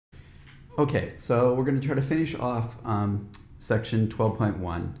Okay, so we're going to try to finish off section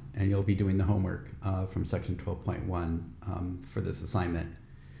 12.1, and you'll be doing the homework from section 12.1 for this assignment.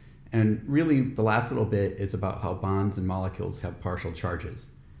 And really, the last little bit is about how bonds and molecules have partial charges.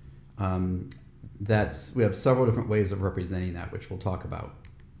 We have several different ways of representing that, which we'll talk about.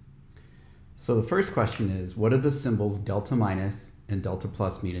 So the first question is, what do the symbols delta minus and delta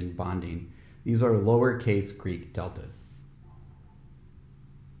plus mean in bonding? These are lowercase Greek deltas.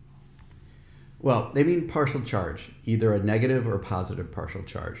 Well, they mean partial charge, either a negative or a positive partial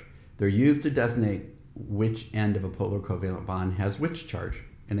charge. They're used to designate which end of a polar covalent bond has which charge.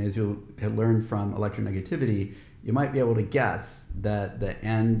 And as you'll have learned from electronegativity, you might be able to guess that the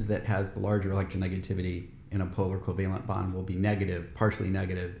end that has the larger electronegativity in a polar covalent bond will be negative, partially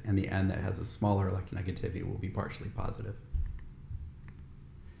negative, and the end that has a smaller electronegativity will be partially positive.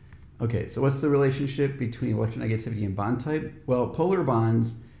 Okay, so what's the relationship between electronegativity and bond type? Well, polar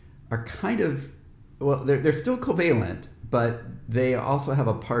bonds are they're still covalent, but they also have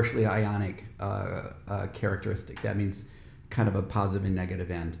a partially ionic characteristic. That means kind of a positive and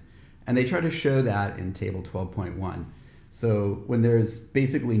negative end. And they try to show that in table 12.1. So when there's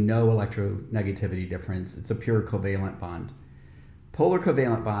basically no electronegativity difference, it's a pure covalent bond. Polar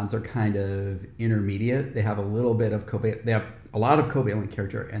covalent bonds are kind of intermediate. They have a little bit of they have a lot of covalent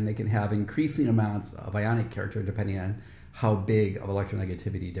character, and they can have increasing amounts of ionic character depending on how big of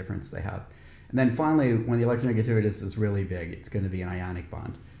electronegativity difference they have. And then finally, when the electronegativity is really big, it's going to be an ionic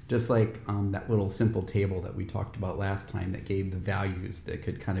bond. Just like that little simple table that we talked about last time that gave the values that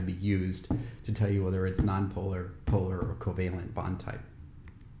could kind of be used to tell you whether it's nonpolar, polar, or covalent bond type.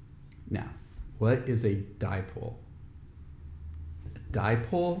 Now, what is a dipole? A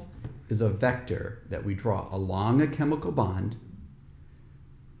dipole is a vector that we draw along a chemical bond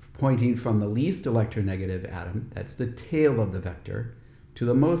pointing from the least electronegative atom, that's the tail of the vector, to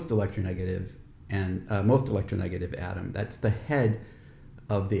the most electronegative atom, that's the head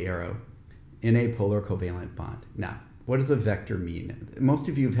of the arrow in a polar covalent bond. Now, what does a vector mean? Most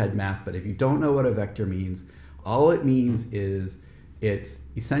of you have had math, but if you don't know what a vector means, all it means is it's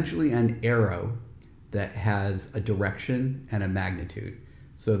essentially an arrow that has a direction and a magnitude.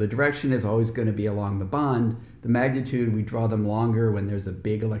 So the direction is always going to be along the bond. The magnitude, we draw them longer when there's a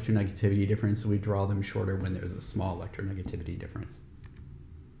big electronegativity difference, so we draw them shorter when there's a small electronegativity difference.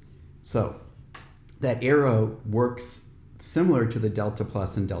 So that arrow works similar to the delta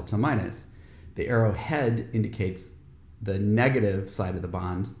plus and delta minus. The arrow head indicates the negative side of the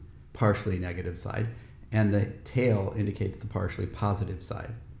bond, partially negative side, and the tail indicates the partially positive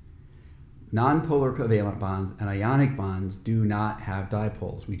side. Nonpolar covalent bonds and ionic bonds do not have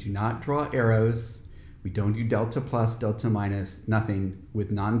dipoles. We do not draw arrows. We don't do delta plus, delta minus, nothing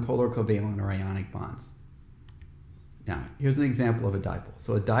with nonpolar covalent or ionic bonds. Now, here's an example of a dipole.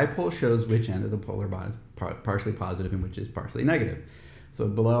 So a dipole shows which end of the polar bond is partially positive and which is partially negative. So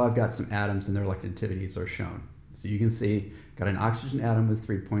below I've got some atoms and their electronities are shown. So you can see got an oxygen atom with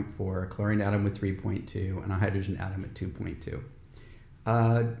 3.4, a chlorine atom with 3.2, and a hydrogen atom at 2.2.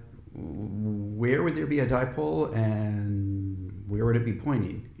 Where would there be a dipole and where would it be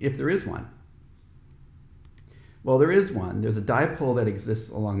pointing, if there is one? Well, there is one. There's a dipole that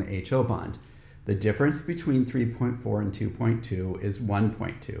exists along the HO bond. The difference between 3.4 and 2.2 is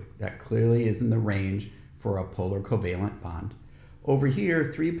 1.2. That clearly is in the range for a polar covalent bond. Over here,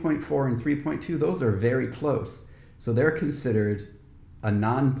 3.4 and 3.2, those are very close. So they're considered a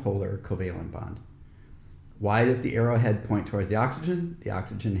nonpolar covalent bond. Why does the arrowhead point towards the oxygen? The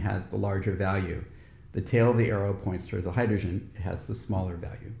oxygen has the larger value. The tail of the arrow points towards the hydrogen. It has the smaller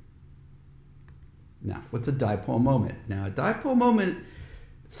value. Now, what's a dipole moment? Now, a dipole moment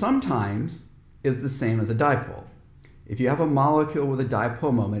sometimes is the same as a dipole. If you have a molecule with a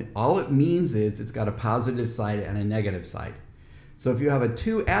dipole moment, all it means is it's got a positive side and a negative side. So if you have a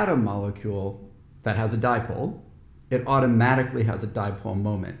 2-atom molecule that has a dipole, it automatically has a dipole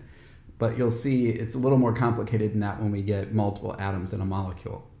moment. But you'll see it's a little more complicated than that when we get multiple atoms in a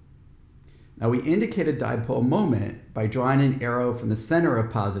molecule. Now we indicate a dipole moment by drawing an arrow from the center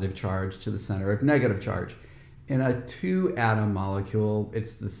of positive charge to the center of negative charge. In a 2-atom molecule,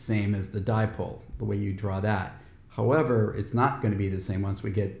 it's the same as the dipole, the way you draw that. However, it's not going to be the same once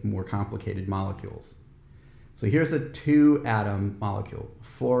we get more complicated molecules. So here's a 2-atom molecule.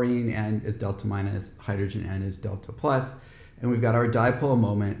 Fluorine end is delta minus, hydrogen end is delta plus, and we've got our dipole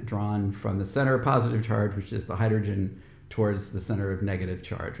moment drawn from the center of positive charge, which is the hydrogen, towards the center of negative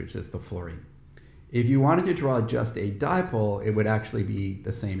charge, which is the fluorine. If you wanted to draw just a dipole, it would actually be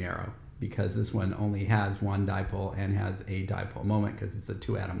the same arrow, because this one only has one dipole and has a dipole moment because it's a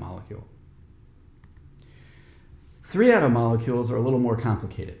 2-atom molecule. 3-atom molecules are a little more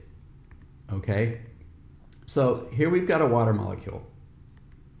complicated. Okay? So here we've got a water molecule.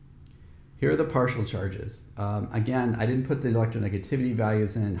 Here are the partial charges. Again, I didn't put the electronegativity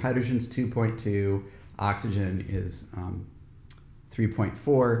values in. Hydrogen's 2.2, oxygen is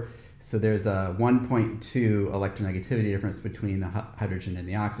 3.4. So there's a 1.2 electronegativity difference between the hydrogen and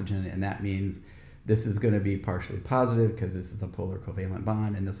the oxygen, and that means this is going to be partially positive because this is a polar covalent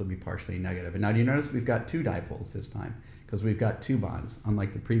bond, and this will be partially negative. And now do you notice we've got two dipoles this time because we've got two bonds,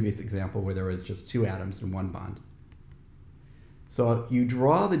 unlike the previous example where there was just two atoms and one bond. So you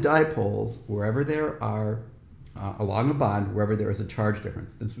draw the dipoles wherever there are, along a bond, wherever there is a charge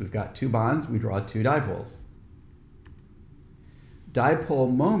difference. Since we've got two bonds, we draw two dipoles.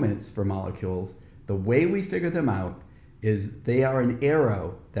 Dipole moments for molecules, the way we figure them out is they are an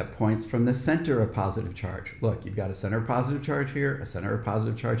arrow that points from the center of positive charge. Look, you've got a center of positive charge here, a center of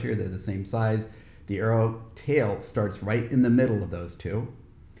positive charge here. They're the same size. The arrow tail starts right in the middle of those two.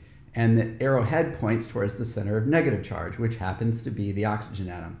 And the arrow head points towards the center of negative charge, which happens to be the oxygen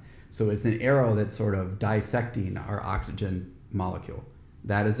atom. So it's an arrow that's sort of dissecting our oxygen molecule.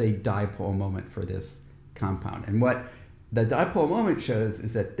 That is a dipole moment for this compound. And what the dipole moment shows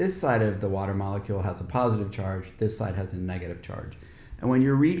is that this side of the water molecule has a positive charge, this side has a negative charge. And when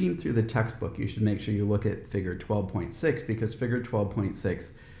you're reading through the textbook, you should make sure you look at figure 12.6 because figure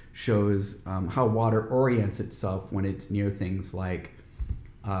 12.6 shows how water orients itself when it's near things like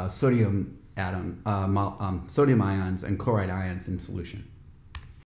sodium ions and chloride ions in solution.